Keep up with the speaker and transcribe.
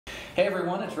Hey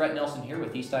everyone, it's Rhett Nelson here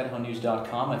with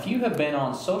EastIdahoNews.com. If you have been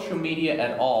on social media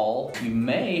at all, you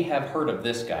may have heard of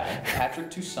this guy, Patrick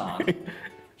Toussaint.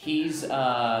 He's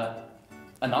an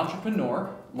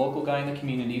entrepreneur, local guy in the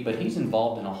community, but he's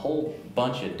involved in a whole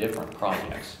bunch of different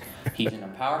projects. He's an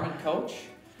empowerment coach.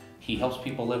 He helps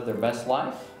people live their best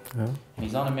life. Yeah. And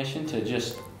he's on a mission to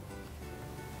just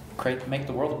make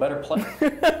the world a better place.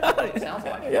 It sounds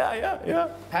like it. Yeah.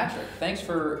 Patrick, thanks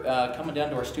for coming down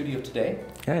to our studio today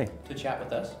to chat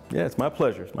with us. Yeah, it's my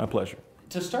pleasure. It's my pleasure.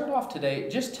 To start off today,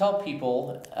 just tell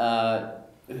people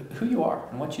who you are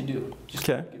and what you do. Just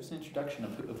give us an introduction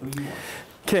of who you are.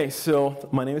 Okay, so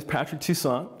my name is Patrick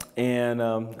Toussaint, and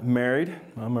married.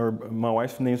 My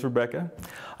wife's name is Rebecca.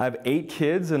 I have 8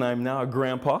 kids, and I'm now a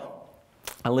grandpa.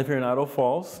 I live here in Idaho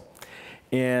Falls,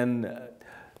 and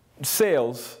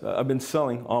sales, I've been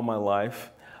selling all my life,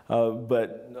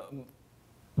 but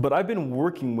I've been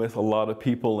working with a lot of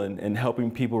people and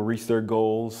helping people reach their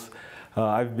goals.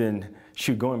 I've been,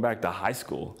 going back to high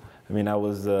school. I mean, I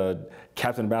was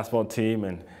captain of the basketball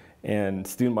team and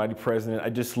student body president. I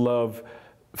just love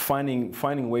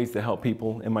finding ways to help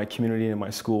people in my community and in my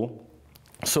school.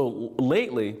 So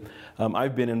lately,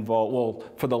 I've been involved, well,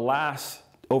 for the last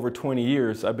over 20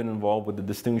 years, I've been involved with the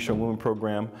Distinguished Young Women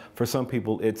program. For some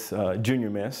people, it's Junior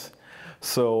Miss.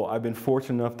 So I've been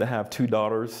fortunate enough to have 2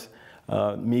 daughters.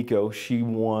 Miko, she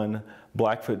won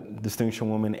Blackfoot Distinguished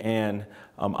Young Woman and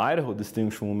Idaho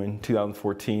Distinguished Woman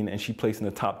 2014, and she placed in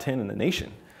the top 10 in the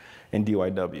nation in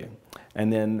DYW.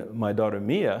 And then my daughter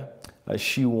Mia,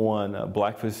 she won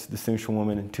Blackfoot Distinguished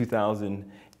Woman in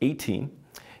 2018,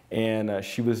 and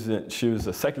she was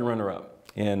a second runner-up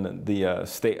in the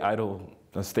Idaho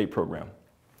State program.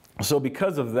 So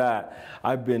because of that,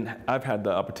 I've had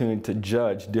the opportunity to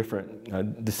judge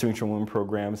different Distinguished Women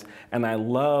programs, and I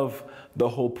love the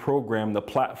whole program, the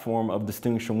platform of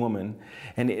Distinguished Women,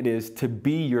 and it is to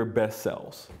be your best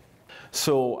selves.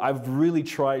 So I've really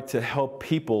tried to help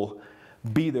people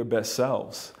be their best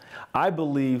selves. I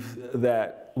believe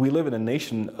that we live in a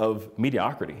nation of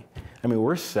mediocrity. I mean,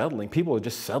 we're settling. People are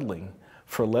just settling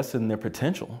for less than their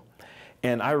potential.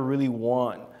 And I really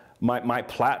want my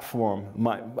platform,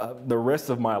 the rest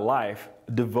of my life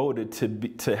devoted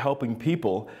to helping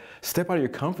people step out of your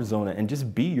comfort zone and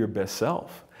just be your best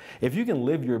self. If you can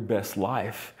live your best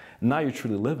life, now you're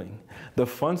truly living. The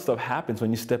fun stuff happens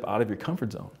when you step out of your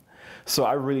comfort zone. So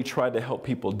I really tried to help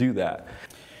people do that.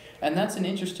 And that's an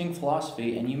interesting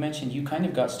philosophy, and you mentioned you kind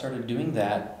of got started doing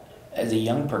that as a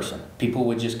young person. People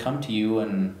would just come to you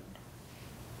and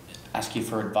ask you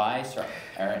for advice, or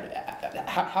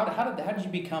how did you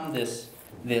become this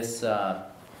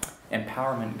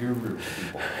empowerment guru to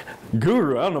people?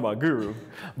 Guru? I don't know about guru,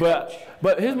 but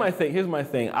here's my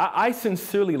thing. I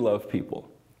sincerely love people,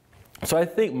 so I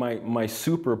think my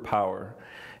superpower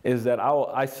is that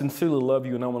I sincerely love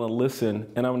you, and I want to listen,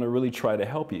 and I want to really try to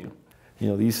help you. You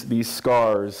know, these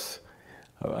scars.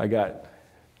 I got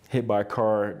hit by a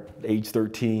car at age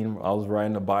 13. I was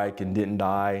riding a bike and didn't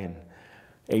die, and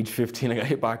age 15, I got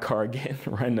hit by a car again,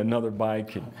 riding another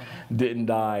bike and didn't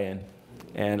die.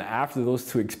 And after those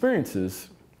 2 experiences,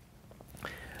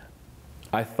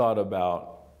 I thought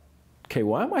about, okay,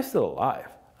 why am I still alive?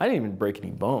 I didn't even break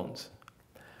any bones.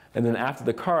 And then after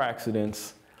the car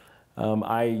accidents,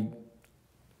 I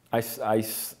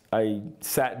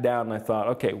sat down and I thought,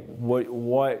 okay,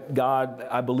 what God,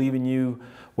 I believe in you.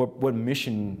 What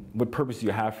mission, what purpose do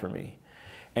you have for me?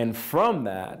 And from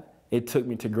that, it took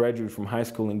me to graduate from high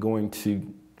school and going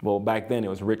to, well, back then it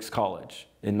was Rick's College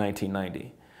in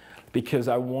 1990, because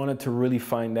I wanted to really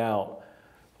find out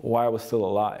why I was still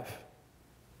alive.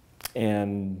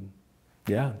 And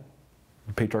yeah,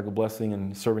 patriarchal blessing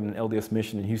and serving an LDS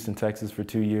mission in Houston, Texas for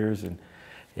 2 years. And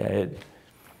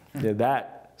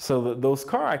so those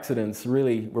car accidents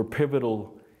really were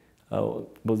pivotal,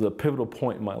 was a pivotal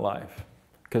point in my life.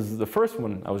 Because the first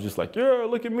one, I was just like, yeah,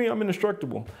 look at me, I'm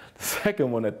indestructible. The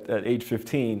second one at age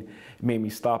 15 made me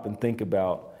stop and think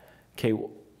about, okay,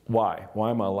 why? Why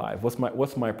am I alive?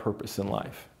 What's my purpose in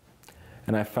life?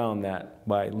 And I found that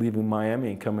by leaving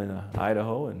Miami and coming to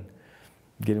Idaho and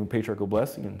getting a patriarchal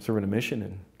blessing and serving a mission,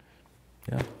 and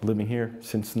living here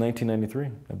since 1993.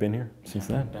 I've been here since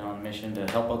then. Been on a mission to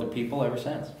help other people ever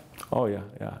since. Oh yeah.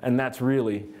 And that's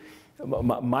really,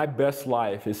 my best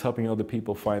life is helping other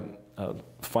people find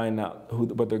out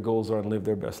what their goals are and live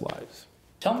their best lives.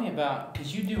 Tell me about,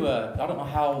 because you do I don't know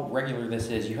how regular this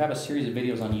is, you have a series of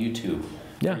videos on YouTube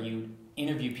where you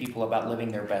interview people about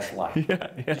living their best life.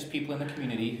 Just people in the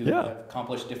community who have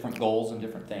accomplished different goals and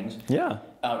different things.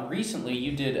 Recently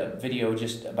you did a video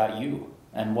just about you.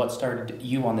 and what started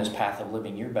you on this path of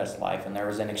living your best life. And there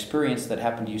was an experience that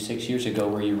happened to you 6 years ago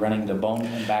where you're running the Bone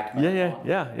and Back Marathon.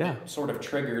 Yeah. It sort of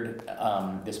triggered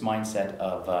this mindset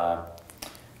of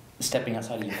stepping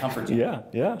outside of your comfort zone. Yeah.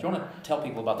 Do you want to tell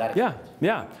people about that experience?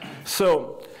 Yeah.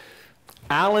 So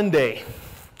Alan Day,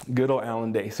 good old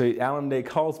Alan Day. So Alan Day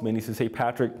calls me and he says, hey,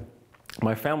 Patrick,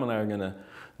 my family and I are going to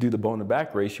do the Bone and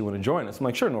Back race. You want to join us? I'm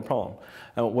like, sure, no problem.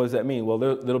 And what does that mean? Well,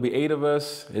 there'll be 8 of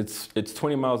us. It's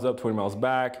 20 miles up, 20 miles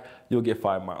back. You'll get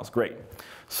 5 miles. Great.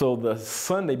 So the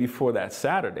Sunday before that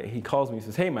Saturday, he calls me and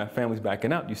says, hey, my family's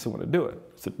backing out. Do you still want to do it?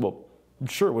 I said, well,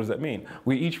 sure. What does that mean?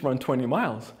 We each run 20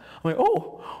 miles. I'm like,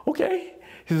 oh, okay.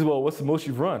 He says, well, what's the most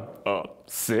you've run?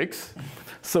 6.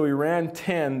 So we ran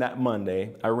 10 that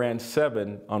Monday. I ran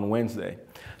 7 on Wednesday.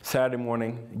 Saturday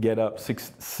morning, get up,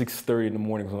 6:30 in the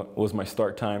morning was my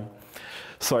start time.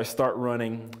 So I start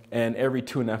running, and every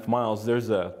 2.5 miles, there's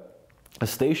a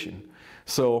station.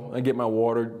 So I get my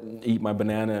water, eat my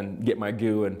banana, and get my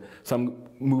goo, and so I'm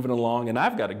moving along, and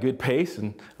I've got a good pace,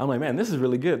 and I'm like, man, this is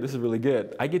really good, this is really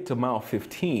good. I get to mile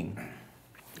 15.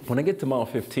 When I get to mile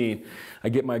 15, I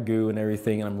get my goo and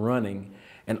everything, and I'm running,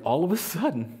 and all of a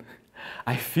sudden,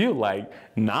 I feel like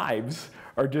knives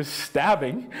are just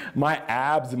stabbing my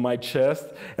abs and my chest,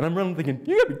 and I'm running thinking,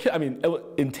 you gotta be kidding. I mean,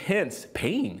 intense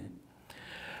pain.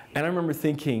 And I remember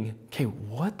thinking, okay,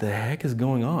 what the heck is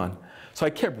going on? So I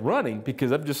kept running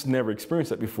because I've just never experienced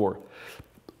that before.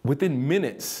 Within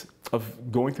minutes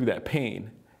of going through that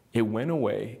pain, it went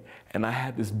away, and I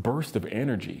had this burst of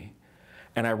energy,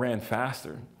 and I ran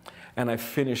faster. And I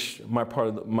finished my part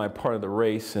of the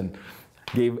race and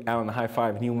gave Alan a high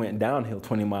five, and he went downhill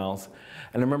 20 miles.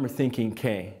 And I remember thinking,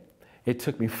 okay, it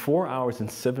took me 4 hours and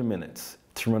 7 minutes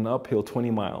to run uphill 20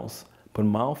 miles, but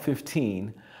mile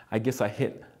 15, I guess I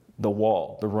hit the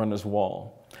wall, the runner's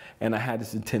wall, and I had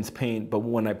this intense pain. But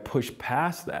when I pushed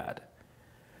past that,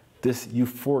 this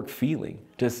euphoric feeling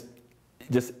just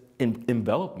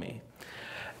enveloped me.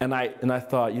 And I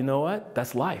thought, you know what?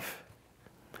 That's life.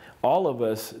 All of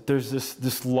us, there's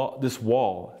this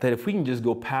wall that if we can just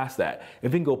go past that,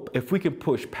 if we can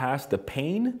push past the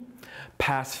pain,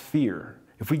 past fear,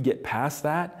 if we get past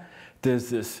that, there's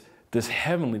this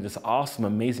heavenly, this awesome,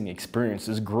 amazing experience,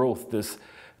 this growth,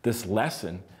 this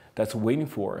lesson that's waiting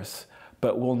for us.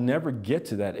 But we'll never get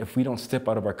to that if we don't step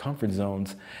out of our comfort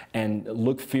zones and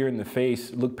look fear in the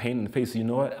face, look pain in the face. You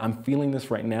know what? I'm feeling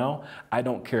this right now. I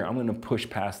don't care. I'm going to push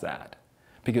past that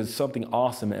because something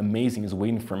awesome and amazing is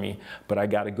waiting for me, but I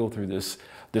got to go through this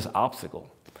obstacle.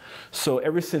 So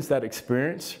ever since that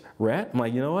experience, Rhett, I'm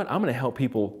like, you know what? I'm going to help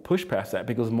people push past that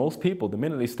because most people, the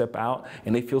minute they step out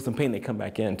and they feel some pain, they come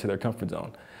back into their comfort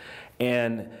zone.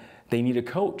 And they need a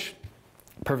coach.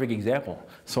 Perfect example.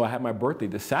 So I had my birthday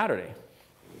this Saturday.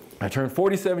 I turned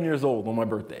 47 years old on my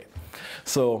birthday.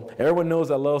 So everyone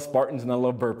knows I love Spartans and I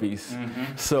love burpees.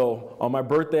 Mm-hmm. So on my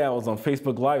birthday, I was on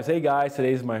Facebook Live. I said, hey guys,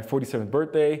 today's my 47th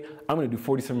birthday. I'm going to do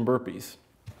 47 burpees.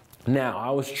 Now, I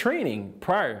was training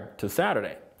prior to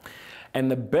Saturday.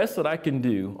 And the best that I can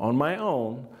do on my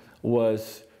own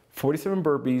was 47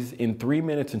 burpees in 3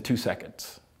 minutes and 2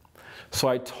 seconds. So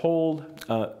I told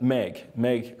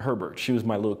Meg Herbert, she was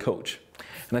my little coach.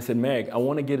 And I said, Meg, I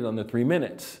want to get it under 3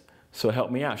 minutes. So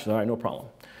help me out. She said, all right, no problem.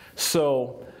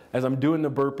 So as I'm doing the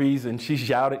burpees and she's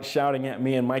shouting at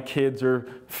me and my kids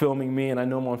are filming me and I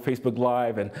know I'm on Facebook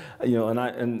Live and you know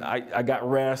and I got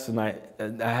rest and I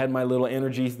had my little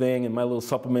energy thing and my little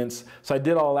supplements. So I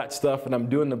did all that stuff and I'm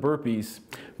doing the burpees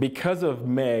because of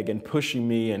Meg and pushing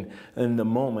me and in the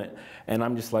moment. And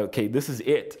I'm just like, okay, this is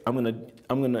it. I'm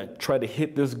gonna try to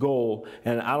hit this goal,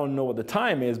 and I don't know what the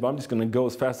time is, but I'm just gonna go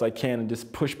as fast as I can and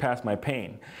just push past my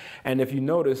pain. And if you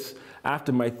notice,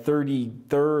 after my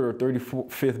 33rd or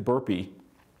 35th burpee,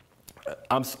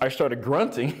 I started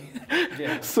grunting.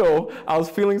 Yeah. So I was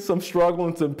feeling some struggle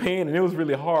and some pain, and it was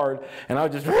really hard. And I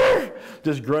was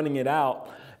just grunting it out,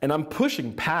 and I'm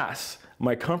pushing past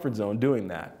my comfort zone doing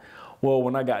that. Well,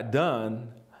 when I got done,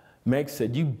 Meg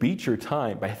said, you beat your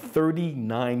time by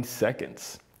 39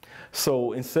 seconds.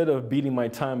 So instead of beating my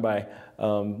time by,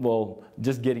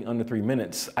 just getting under 3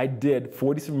 minutes, I did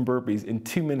 47 burpees in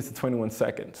 2 minutes and 21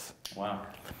 seconds. Wow.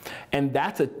 And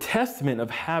that's a testament of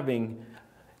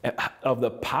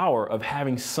the power of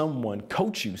having someone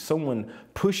coach you, someone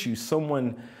push you,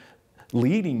 someone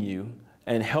leading you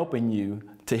and helping you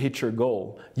to hit your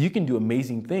goal. You can do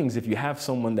amazing things if you have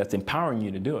someone that's empowering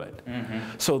you to do it. Mm-hmm.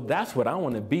 So that's what I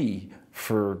want to be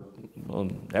for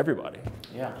everybody.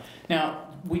 Yeah. Now,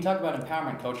 we talk about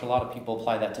empowerment, Coach. A lot of people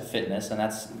apply that to fitness, and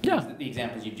that's the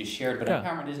examples you just shared. But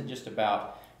empowerment isn't just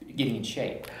about getting in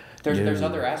shape. There's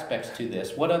other aspects to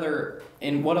this.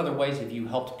 In what other ways have you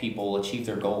helped people achieve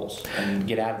their goals and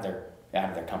get out of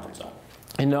their comfort zone?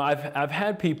 You know, I've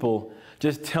had people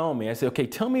just tell me, I say, okay,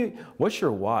 tell me what's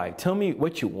your why? Tell me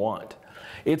what you want.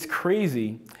 It's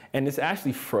crazy, and it's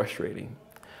actually frustrating.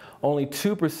 Only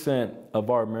 2% of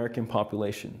our American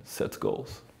population sets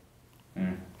goals.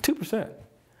 2%.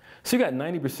 So you got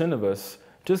 90% of us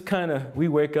just kind of, we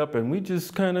wake up and we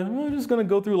just kind of, we're just going to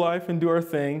go through life and do our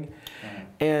thing.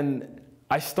 And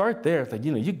I start there. It's like,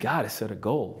 you know, you got to set a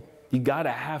goal. You got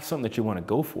to have something that you want to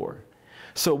go for.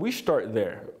 So we start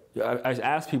there. I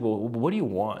ask people, what do you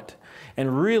want?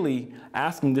 And really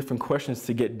asking different questions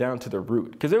to get down to the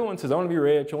root. Because everyone says, I want to be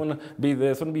rich, I want to be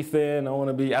this, I want to be thin, I want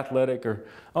to be athletic, or,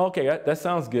 oh, okay, that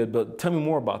sounds good, but tell me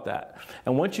more about that.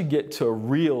 And once you get to a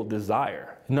real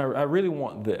desire, no, I really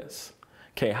want this.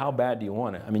 Okay, how bad do you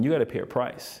want it? I mean, you got to pay a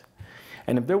price.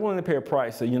 And if they're willing to pay a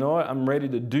price, say, you know what, I'm ready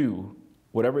to do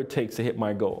whatever it takes to hit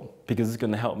my goal, because it's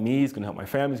going to help me, it's going to help my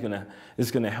family,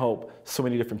 it's going to help so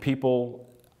many different people.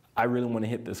 I really want to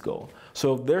hit this goal.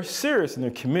 So if they're serious and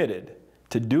they're committed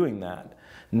to doing that,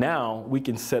 now we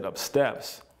can set up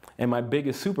steps. And my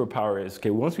biggest superpower is,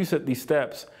 okay, once we set these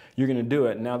steps, you're going to do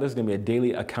it. Now there's going to be a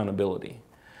daily accountability.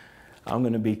 I'm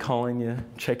going to be calling you,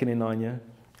 checking in on you.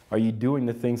 Are you doing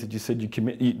the things that you said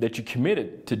that you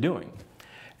committed to doing?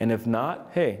 And if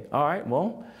not, hey, all right,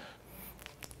 well,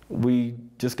 we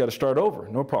just got to start over,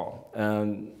 no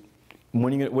problem.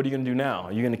 What are you going to do now?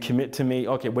 Are you going to commit to me?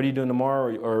 Okay, what are you doing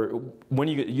tomorrow? Or when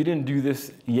you didn't do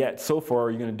this yet so far,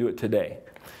 are you going to do it today?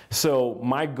 So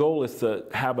my goal is to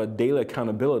have a daily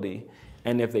accountability.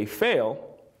 And if they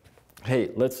fail,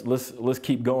 hey, let's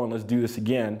keep going. Let's do this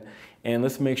again. And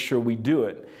let's make sure we do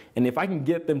it. And if I can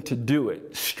get them to do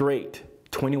it straight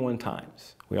 21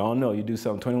 times, we all know you do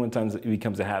something 21 times, it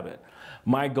becomes a habit.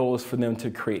 My goal is for them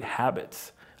to create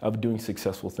habits of doing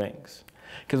successful things.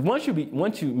 Because once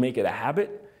you make it a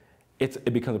habit,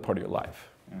 it becomes a part of your life.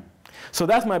 So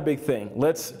that's my big thing.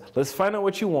 Let's find out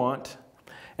what you want,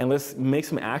 and let's make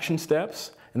some action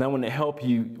steps. And then when they help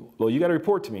you, well, you got to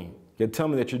report to me. You got to tell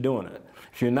me that you're doing it.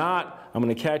 If you're not, I'm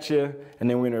going to catch you, and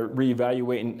then we're going to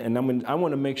reevaluate. And I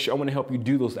want to make sure I want to help you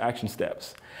do those action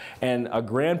steps. And a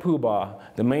grand poobah,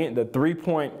 the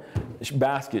 3-point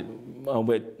basket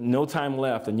with no time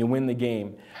left, and you win the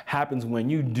game, happens when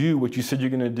you do what you said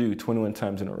you're going to do 21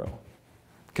 times in a row.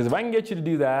 Because if I can get you to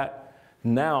do that,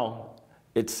 now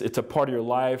it's a part of your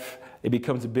life. It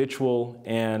becomes habitual,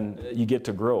 and you get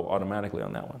to grow automatically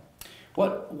on that one.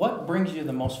 What brings you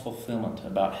the most fulfillment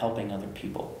about helping other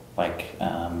people? Like,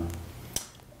 have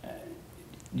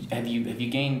you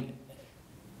gained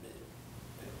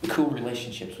cool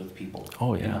relationships with people?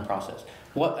 Oh, yeah. In the process?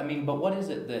 What is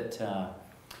it that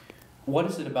what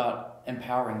is it about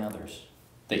empowering others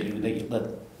that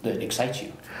excites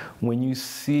you? When you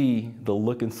see the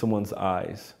look in someone's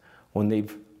eyes when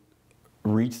they've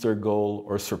reached their goal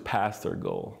or surpassed their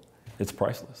goal, it's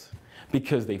priceless,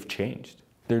 because they've changed.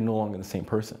 They're no longer the same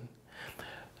person.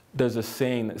 There's a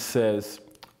saying that says,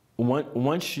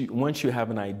 once you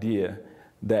have an idea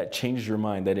that changes your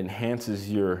mind, that enhances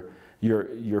your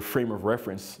frame of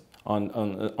reference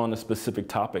on a specific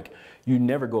topic, you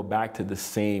never go back to the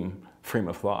same frame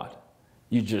of thought.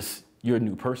 You're a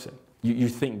new person. You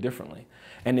think differently.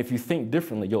 And if you think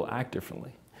differently, you'll act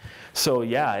differently. So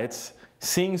yeah, it's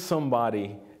seeing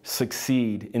somebody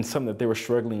succeed in something that they were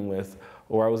struggling with,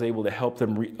 or I was able to help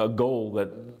them reach a goal that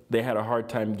they had a hard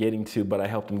time getting to, but I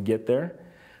helped them get there.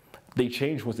 They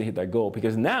change once they hit that goal,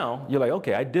 because now you're like,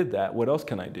 okay, I did that. What else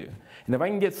can I do? And if I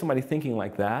can get somebody thinking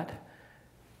like that,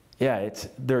 yeah,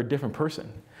 they're a different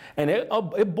person. And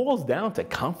it boils down to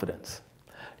confidence.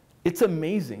 It's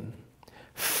amazing.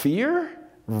 Fear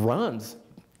runs,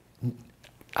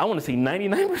 I want to say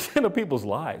 99% of people's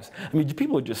lives. I mean,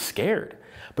 people are just scared.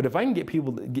 But if I can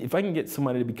get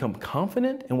somebody to become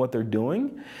confident in what they're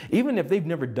doing, even if they've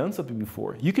never done something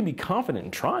before, you can be confident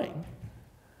in trying.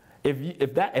 If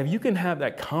you can have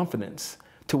that confidence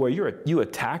to where you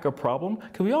attack a problem,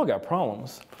 because we all got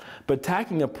problems, but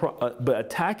attacking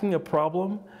a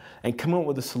problem and coming up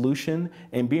with a solution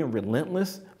and being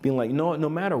relentless, being like, no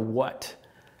matter what,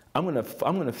 I'm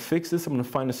gonna fix this. I'm gonna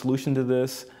find a solution to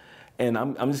this. And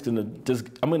I'm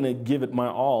gonna give it my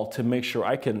all to make sure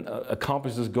I can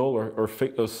accomplish this goal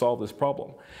or solve this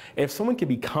problem. If someone can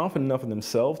be confident enough in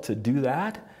themselves to do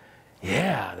that,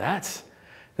 yeah, that's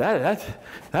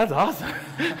awesome.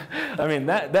 I mean,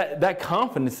 that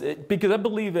confidence, because I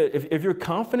believe that if you're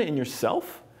confident in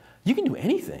yourself, you can do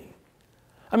anything.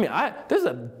 I mean, there's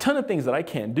a ton of things that I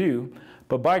can't do,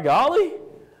 but by golly,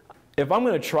 if I'm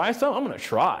gonna try something, I'm gonna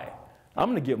try. I'm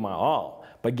gonna give my all.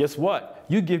 But guess what?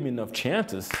 You give me enough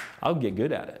chances, I'll get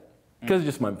good at it. Because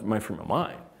it's just my frame of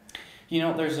mind. You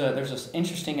know, there's this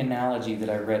interesting analogy that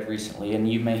I read recently,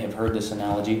 and you may have heard this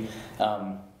analogy.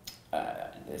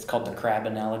 It's called the crab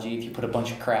analogy. If you put a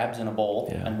bunch of crabs in a bowl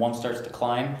and one starts to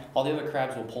climb, all the other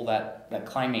crabs will pull that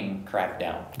climbing crab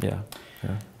down. Yeah.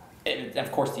 And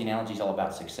of course, the analogy is all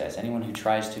about success. Anyone who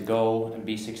tries to go and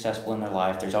be successful in their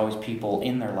life, there's always people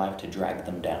in their life to drag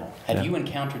them down. Have you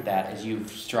encountered that as you've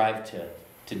strived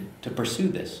to pursue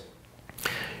this?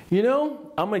 You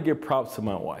know, I'm going to give props to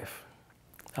my wife.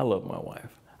 I love my wife.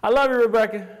 I love you,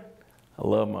 Rebecca. I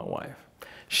love my wife.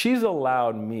 She's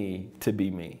allowed me to be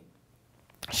me.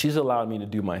 She's allowed me to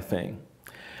do my thing.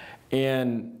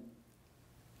 And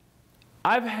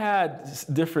I've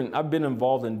been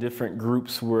involved in different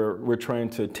groups where we're trying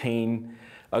to attain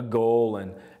a goal,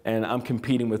 and I'm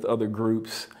competing with other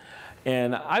groups.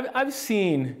 And I've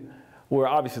seen where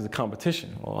obviously it's a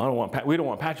competition. Well, we don't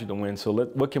want Patrick to win, so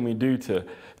what can we do to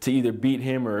either beat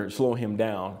him or slow him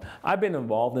down? I've been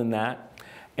involved in that,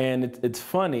 and it's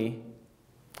funny.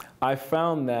 I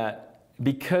found that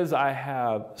because I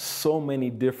have so many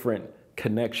different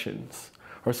connections,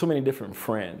 or so many different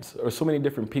friends, or so many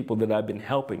different people that I've been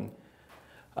helping,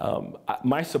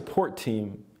 my support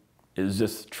team is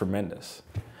just tremendous.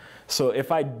 So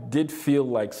if I did feel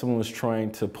like someone was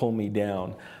trying to pull me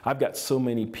down, I've got so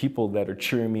many people that are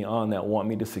cheering me on, that want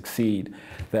me to succeed,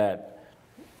 that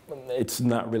it's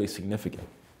not really significant.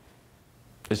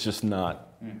 It's just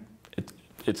not,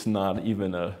 it's not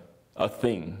even a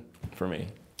thing for me.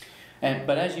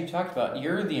 But as you talked about,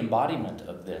 you're the embodiment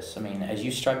of this. I mean, as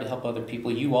you strive to help other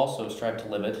people, you also strive to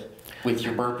live it with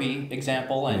your burpee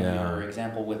example and your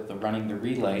example with the running the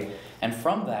relay. And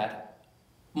from that,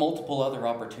 multiple other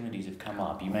opportunities have come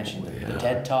up. You mentioned the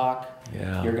TED Talk.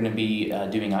 Yeah. You're going to be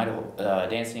doing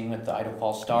dancing with the Idaho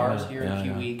Falls Stars here in a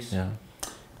few weeks. Yeah.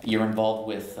 You're involved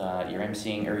with, you're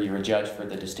emceeing, or you're a judge for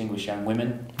the Distinguished Young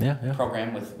Women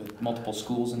program with multiple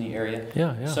schools in the area.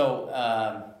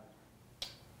 So,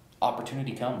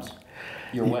 opportunity comes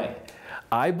your way.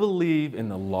 I believe in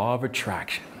the law of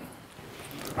attraction.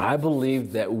 I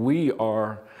believe that we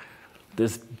are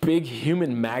this big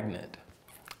human magnet.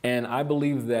 And I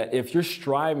believe that if you're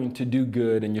striving to do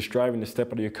good and you're striving to step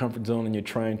out of your comfort zone and you're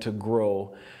trying to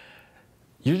grow,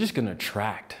 you're just going to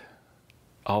attract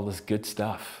all this good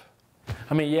stuff.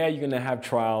 I mean, yeah, you're going to have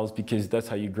trials because that's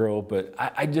how you grow. But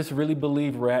I just really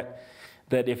believe, Rhett,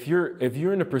 that if you're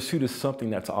in the pursuit of something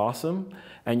that's awesome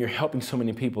and you're helping so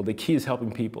many people, the key is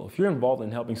helping people. If you're involved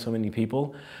in helping so many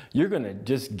people, you're going to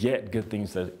just get good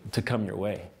things to come your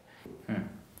way.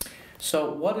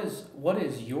 So what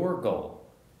is your goal?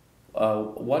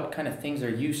 What kind of things are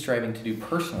you striving to do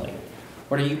personally?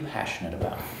 What are you passionate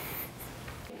about?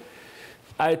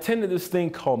 I attended this thing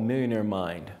called Millionaire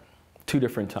Mind 2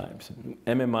 different times.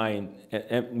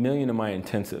 Millionaire Mind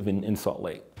Intensive in Salt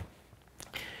Lake.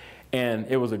 And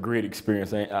it was a great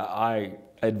experience. I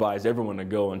advise everyone to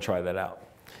go and try that out.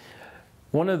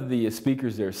 One of the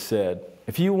speakers there said,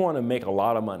 if you want to make a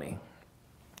lot of money,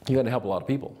 you got to help a lot of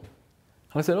people.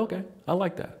 I said, okay, I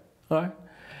like that. All right.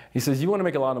 He says, you want to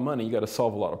make a lot of money, you got to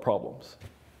solve a lot of problems.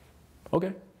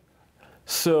 Okay.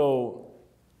 So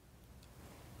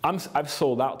I've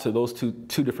sold out to those two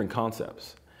different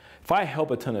concepts. If I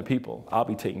help a ton of people, I'll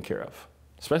be taken care of,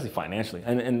 especially financially.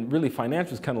 And really,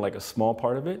 financial is kind of like a small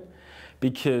part of it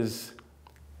because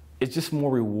it's just more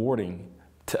rewarding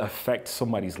to affect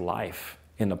somebody's life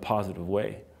in a positive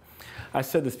way. I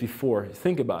said this before,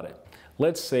 think about it.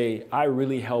 Let's say I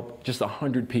really help just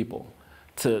 100 people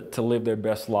to live their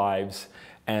best lives,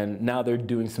 and now they're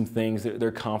doing some things,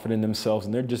 they're confident in themselves,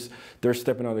 and they're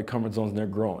stepping out of their comfort zones and they're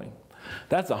growing.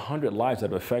 That's 100 lives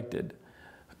that have affected,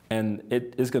 and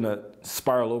it is going to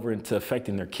spiral over into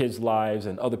affecting their kids' lives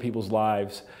and other people's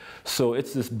lives. So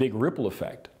it's this big ripple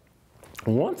effect.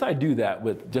 Once I do that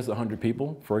with just 100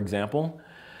 people, for example,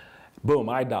 boom,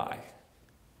 I die.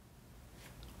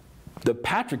 The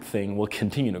Patrick thing will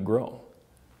continue to grow.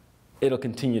 It'll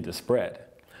continue to spread.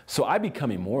 So I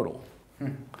become immortal.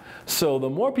 So the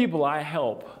more people I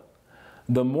help,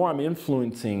 the more I'm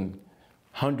influencing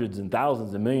hundreds and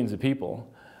thousands and millions of people.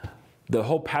 The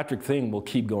whole Patrick thing will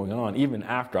keep going on even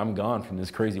after I'm gone from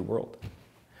this crazy world.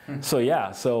 So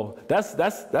yeah, so that's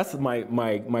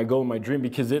my goal, my dream,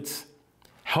 because it's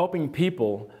helping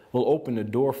people will open the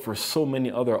door for so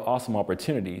many other awesome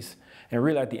opportunities. And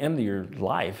really at the end of your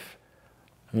life,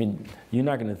 I mean, you're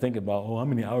not going to think about, oh, how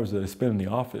many hours did I spend in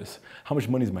the office? How much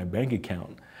money is in my bank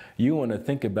account? You want to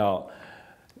think about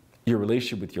your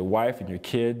relationship with your wife and your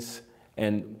kids,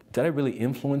 and did I really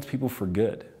influence people for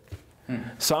good?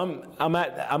 So I'm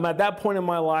at that point in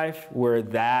my life where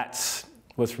that's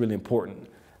what's really important.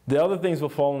 The other things will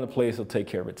fall into place, will take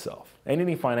care of itself.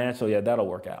 Anything financial, yeah, that'll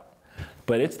work out.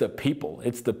 But it's the people.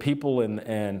 It's the people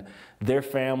and their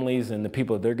families and the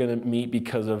people that they're going to meet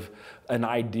because of an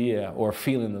idea or a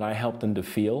feeling that I helped them to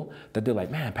feel, that they're like,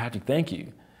 man, Patrick, thank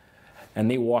you. And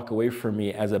they walk away from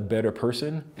me as a better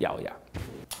person. Yeah, yeah.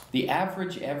 The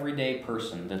average everyday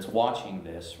person that's watching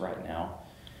this right now,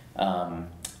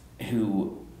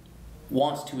 who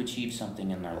wants to achieve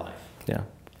something in their life, yeah,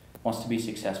 wants to be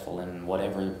successful in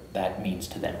whatever that means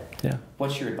to them, yeah.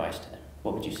 What's your advice to them?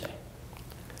 What would you say?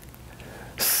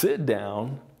 Sit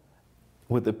down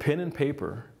with a pen and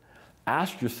paper,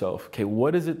 ask yourself, okay,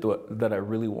 what is it that I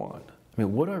really want? I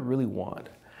mean, what do I really want?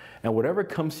 And whatever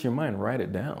comes to your mind, write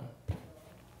it down.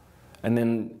 And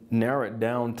then narrow it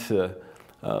down to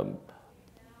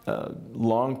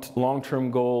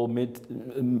long-term goal,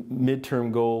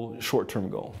 mid-term goal, short-term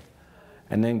goal.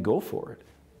 And then go for it.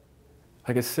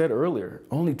 Like I said earlier,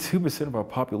 only 2% of our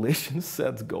population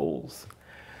sets goals.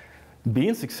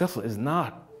 Being successful is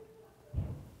not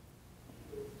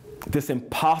this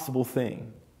impossible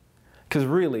thing. Because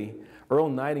really, Earl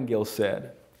Nightingale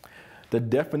said, the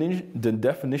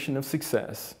definition of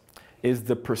success is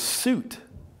the pursuit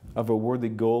of a worthy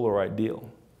goal or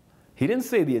ideal. He didn't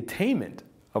say the attainment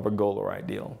of a goal or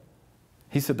ideal.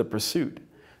 He said the pursuit.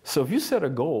 So if you set a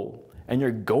goal and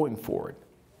you're going for it,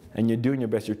 and you're doing your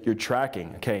best, you're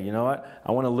tracking, okay, you know what?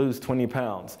 I want to lose 20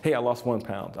 pounds. Hey, I lost 1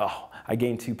 pound. Oh, I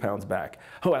gained 2 pounds back.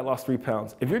 Oh, I lost 3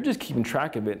 pounds. If you're just keeping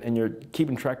track of it and you're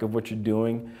keeping track of what you're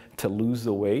doing to lose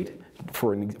the weight,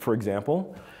 for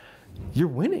example, you're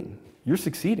winning, you're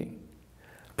succeeding.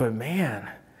 But man,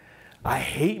 I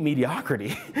hate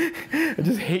mediocrity. I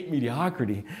just hate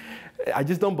mediocrity. I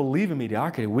just don't believe in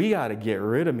mediocrity. We got to get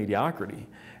rid of mediocrity.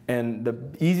 And the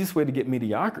easiest way to get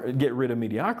rid of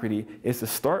mediocrity is to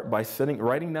start by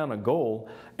writing down a goal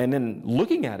and then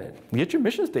looking at it. Get your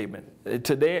mission statement.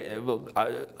 Today,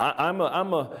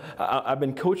 I've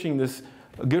been coaching a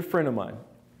good friend of mine.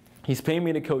 He's paying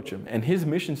me to coach him. And his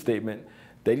mission statement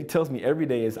that he tells me every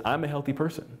day is, I'm a healthy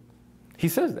person. He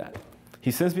says that.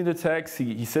 He sends me the text,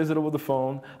 he says it over the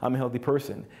phone, I'm a healthy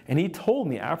person. And he told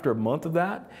me after a month of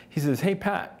that, he says, hey,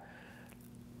 Pat,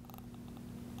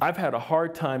 I've had a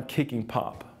hard time kicking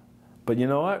pop. But you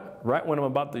know what? Right when I'm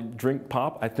about to drink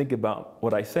pop, I think about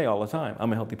what I say all the time.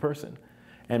 I'm a healthy person.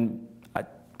 And I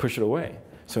push it away.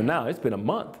 So now it's been a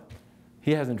month.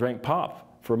 He hasn't drank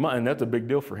pop for a month, and that's a big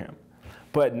deal for him.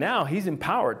 But now he's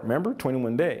empowered. Remember,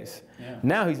 21 days. Yeah.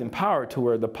 Now he's empowered to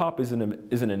where the pop isn't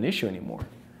an issue anymore.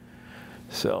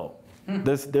 So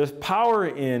there's power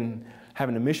in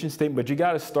having a mission statement, but you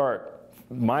got to start.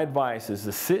 My advice is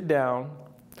to sit down,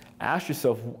 ask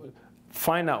yourself,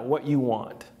 find out what you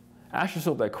want. Ask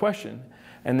yourself that question,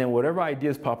 and then whatever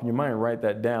ideas pop in your mind, write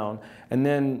that down, and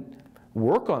then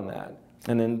work on that,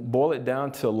 and then boil it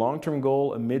down to a long-term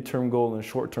goal, a mid-term goal, and a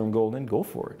short-term goal, and then go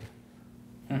for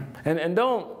it. And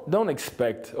don't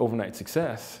expect overnight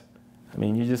success. I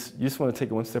mean, you just want to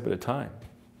take it one step at a time.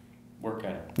 Work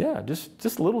at it. Yeah,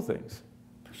 just little things.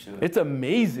 Pursue it. It's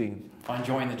amazing.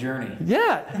 Enjoying the journey.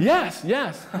 Yeah, yes.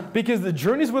 Because the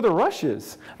journey's where the rush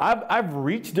is. I've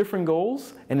reached different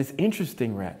goals, and it's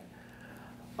interesting, Rhett.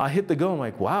 I hit the goal, I'm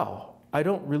like, wow, I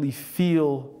don't really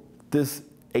feel this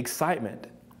excitement.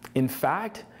 In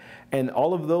fact, and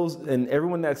all of those, and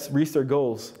everyone that's reached their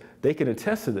goals, they can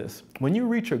attest to this. When you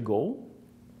reach a goal,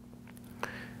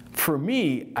 for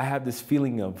me, I have this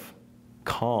feeling of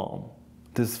calm,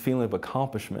 this feeling of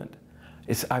accomplishment.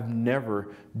 I've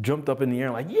never jumped up in the air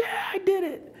and like, yeah, I did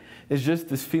it. It's just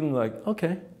this feeling like,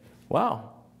 okay,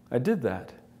 wow, I did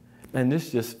that. And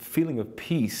this just feeling of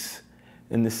peace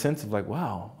in the sense of like,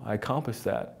 wow, I accomplished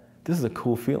that. This is a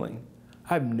cool feeling.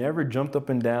 I've never jumped up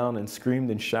and down and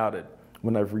screamed and shouted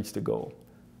when I've reached a goal.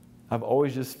 I've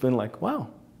always just been like, wow,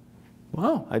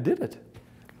 I did it.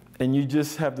 And you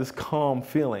just have this calm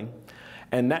feeling.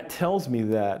 And that tells me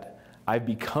that I've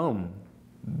become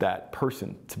that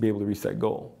person to be able to reach that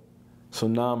goal. So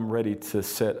now I'm ready to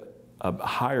set a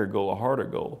higher goal, a harder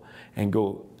goal, and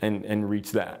go and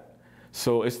reach that.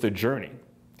 So it's the journey.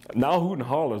 Now hoot and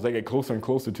holler as I get closer and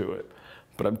closer to it.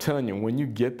 But I'm telling you, when you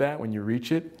get that, when you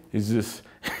reach it, it's just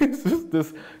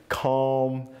this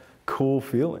calm, cool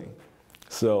feeling.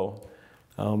 So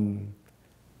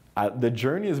the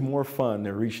journey is more fun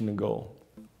than reaching the goal,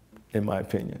 in my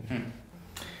opinion.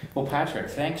 Well, Patrick,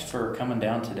 thanks for coming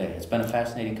down today. It's been a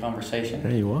fascinating conversation.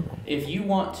 Hey, you're welcome. If you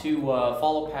want to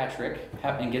follow Patrick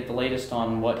and get the latest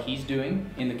on what he's doing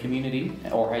in the community,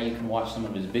 or how you can watch some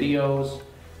of his videos,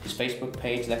 his Facebook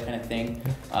page, that kind of thing,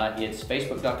 it's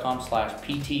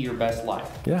facebook.com/PTYourBestLife.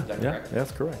 Yeah, is that correct?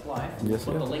 That's correct. Life. Yes,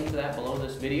 We'll put the link to that below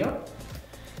this video.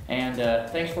 And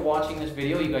thanks for watching this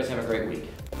video. You guys have a great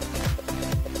week.